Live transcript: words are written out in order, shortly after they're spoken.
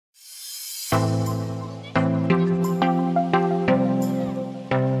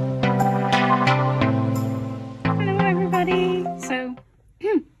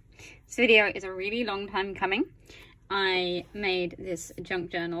video is a really long time coming. I made this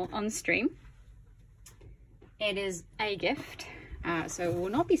junk journal on stream. It is a gift, so it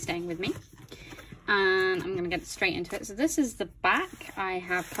will not be staying with me. And I'm going to get straight into it. So this is the back. I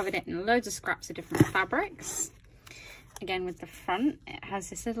have covered it in loads of scraps of different fabrics. Again, with the front, it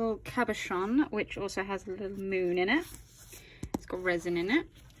has this little cabochon, which also has a little moon in it. It's got resin in it.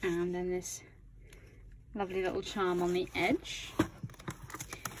 And then this lovely little charm on the edge.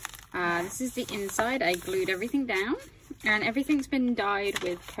 This is the inside. I glued everything down, and everything's been dyed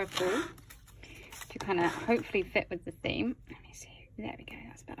with purple to kind of hopefully fit with the theme. Let me see. There we go.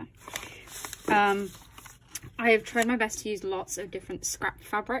 That's better. I have tried my best to use lots of different scrap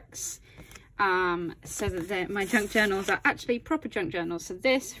fabrics so that my junk journals are actually proper junk journals. So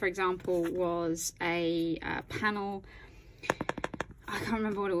this, for example, was a panel. I can't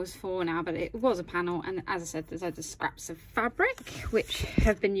remember what it was for now, but it was a panel, and as I said, there's loads of scraps of fabric which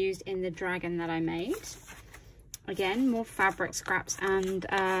have been used in the dragon that I made. Again, more fabric scraps, and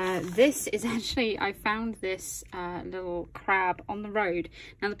this is actually, I found this little crab on the road.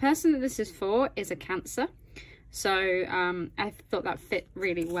 Now the person that this is for is a Cancer, so I thought that fit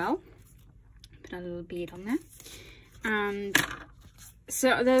really well. Put a little bead on there. And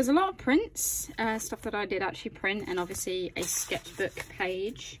so there's a lot of prints, stuff that I did actually print, and obviously a sketchbook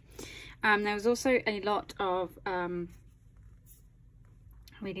page. There was also a lot of, I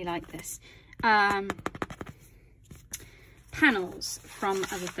really like this, panels from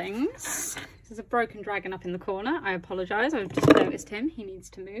other things. There's a broken dragon up in the corner. I apologise, I've just noticed him. He needs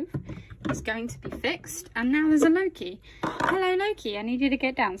to move. He's going to be fixed. And now there's a Loki. Hello Loki, I need you to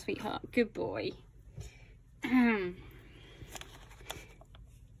get down, sweetheart. Good boy.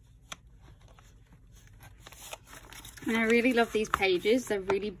 And I really love these pages. They're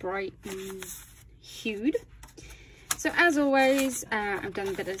really bright and hued. So as always, I've done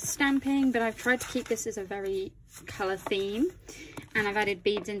a bit of stamping, but I've tried to keep this as a very colour theme. And I've added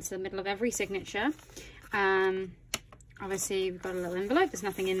beads into the middle of every signature. Obviously, we've got a little envelope. There's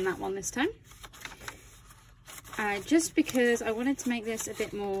nothing in that one this time. Just because I wanted to make this a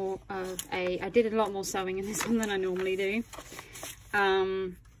bit more of a... I did a lot more sewing in this one than I normally do.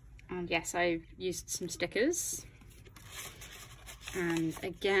 And yes, I've used some stickers. And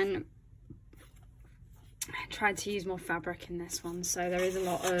again, I tried to use more fabric in this one, so there is a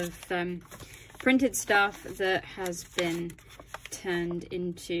lot of printed stuff that has been turned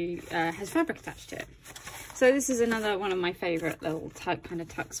into has fabric attached to it. So this is another one of my favorite little kind of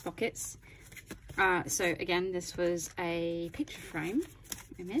tux pockets. So again, this was a picture frame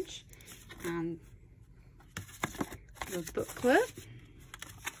image and a little booklet.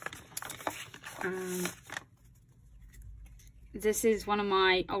 This is one of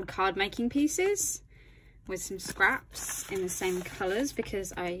my old card making pieces with some scraps in the same colours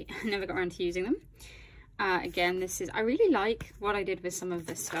because I never got around to using them. Again, this is, I really like what I did with some of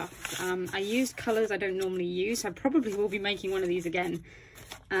this stuff. I used colours I don't normally use, so I probably will be making one of these again.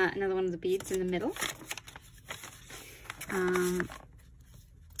 Another one of the beads in the middle. And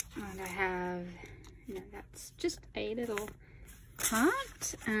I have, that's just a little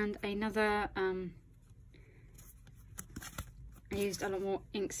heart and another, I used a lot more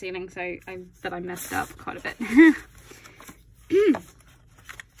ink sealing, so I messed up quite a bit.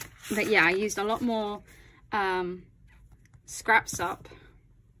 But yeah, I used a lot more scraps up.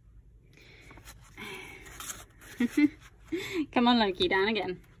 Come on, Loki, down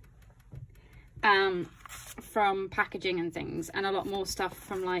again. From packaging and things, and a lot more stuff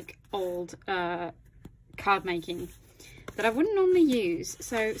from like old card making that I wouldn't normally use.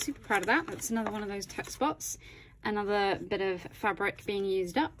 So super proud of that. That's another one of those tuck spots. Another bit of fabric being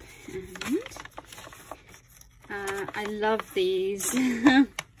used up, and I love these.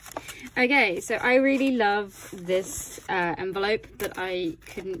 Okay, so I really love this envelope, but I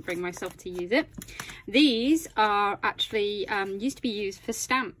couldn't bring myself to use it. These are actually used to be used for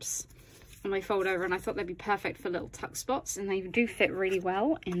stamps on my fold over, and I thought they'd be perfect for little tuck spots, and they do fit really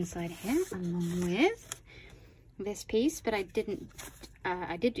well inside here along with this piece, but I didn't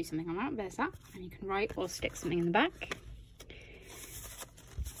I did do something on that. There's that, and you can write or stick something in the back.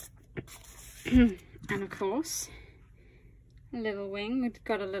 And of course a little wing. We've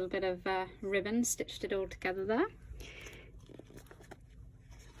got a little bit of ribbon, stitched it all together there.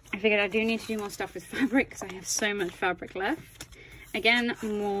 I figured I do need to do more stuff with fabric because I have so much fabric left. Again,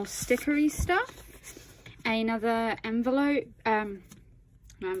 more stickery stuff. Another envelope,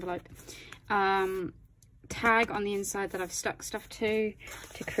 tag on the inside that I've stuck stuff to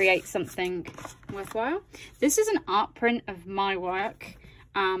create something worthwhile. This is an art print of my work.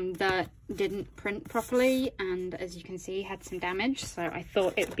 that didn't print properly, and as you can see had some damage, so I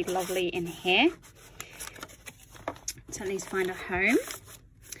thought it would be lovely in here to at least find a home.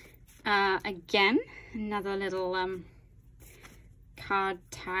 Again, another little card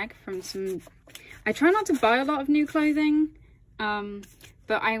tag from some... I try not to buy a lot of new clothing,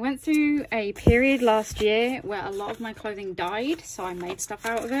 but I went through a period last year where a lot of my clothing died, so I made stuff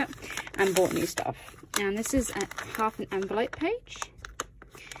out of it and bought new stuff. And this is half an envelope page.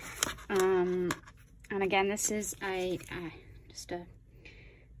 And again, this is just a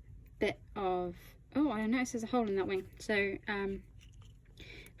bit of... Oh, I noticed there's a hole in that wing. So,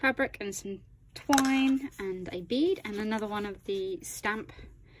 fabric and some twine and a bead and another one of the stamp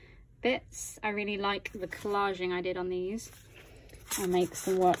bits. I really like the collaging I did on these. It makes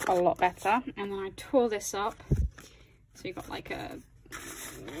them work a lot better. And then I tore this up, so you got like a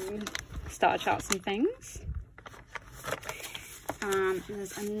star charts and things.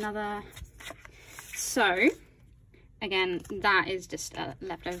 There's another. So again, that is just a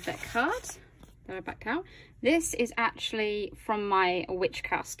leftover bit card that I backed out. This is actually from my witch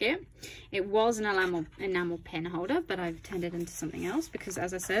casket. It was an enamel pin holder, but I've turned it into something else because,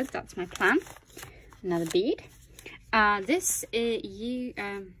 as I said, that's my plan. Another bead. This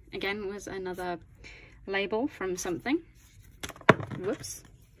again was another label from something. Whoops.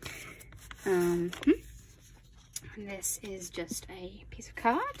 And this is just a piece of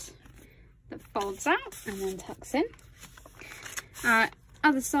card that folds out and then tucks in.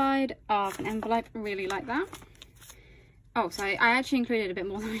 Other side of an envelope, really like that. Oh, so I actually included a bit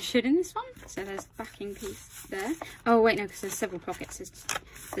more than I should in this one. So there's a backing piece there. Oh wait, no, because there's several pockets.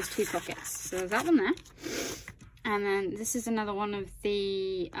 There's 2 pockets. So there's that one there. And then this is another one of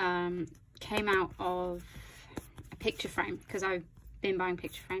the, came out of a picture frame, because I've been buying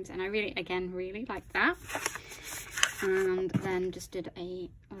picture frames and I really, again, really like that. And then just did a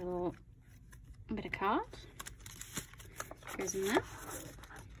little bit of card. Goes in there.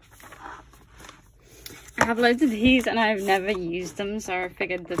 I have loads of these and I've never used them, so I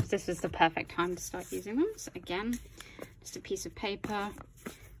figured that this was the perfect time to start using them. So again, just a piece of paper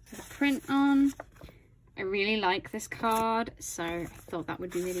with a print on. I really like this card, so I thought that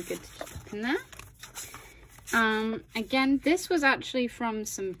would be really good to just pop in there. Again, this was actually from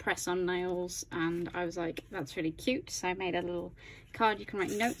some press-on nails and I was like, that's really cute, so I made a little card you can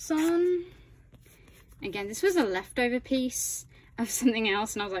write notes on. Again, this was a leftover piece of something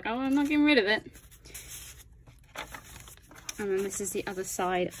else and I was like, oh, I'm not getting rid of it. And then this is the other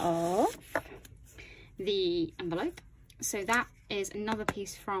side of the envelope. So that is another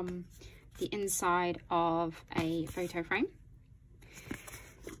piece from the inside of a photo frame.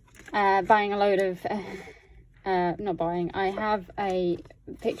 Buying a load of, not buying, I have a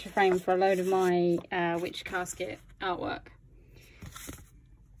picture frame for a load of my witch casket artwork.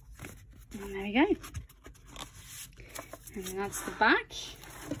 And there we go. And that's the back.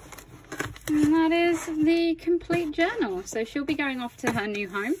 And that is the complete journal. So she'll be going off to her new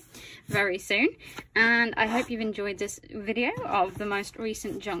home very soon. And I hope you've enjoyed this video of the most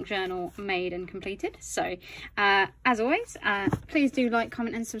recent junk journal made and completed. So as always, please do like,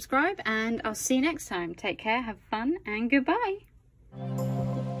 comment and subscribe. And I'll see you next time. Take care, have fun, and goodbye.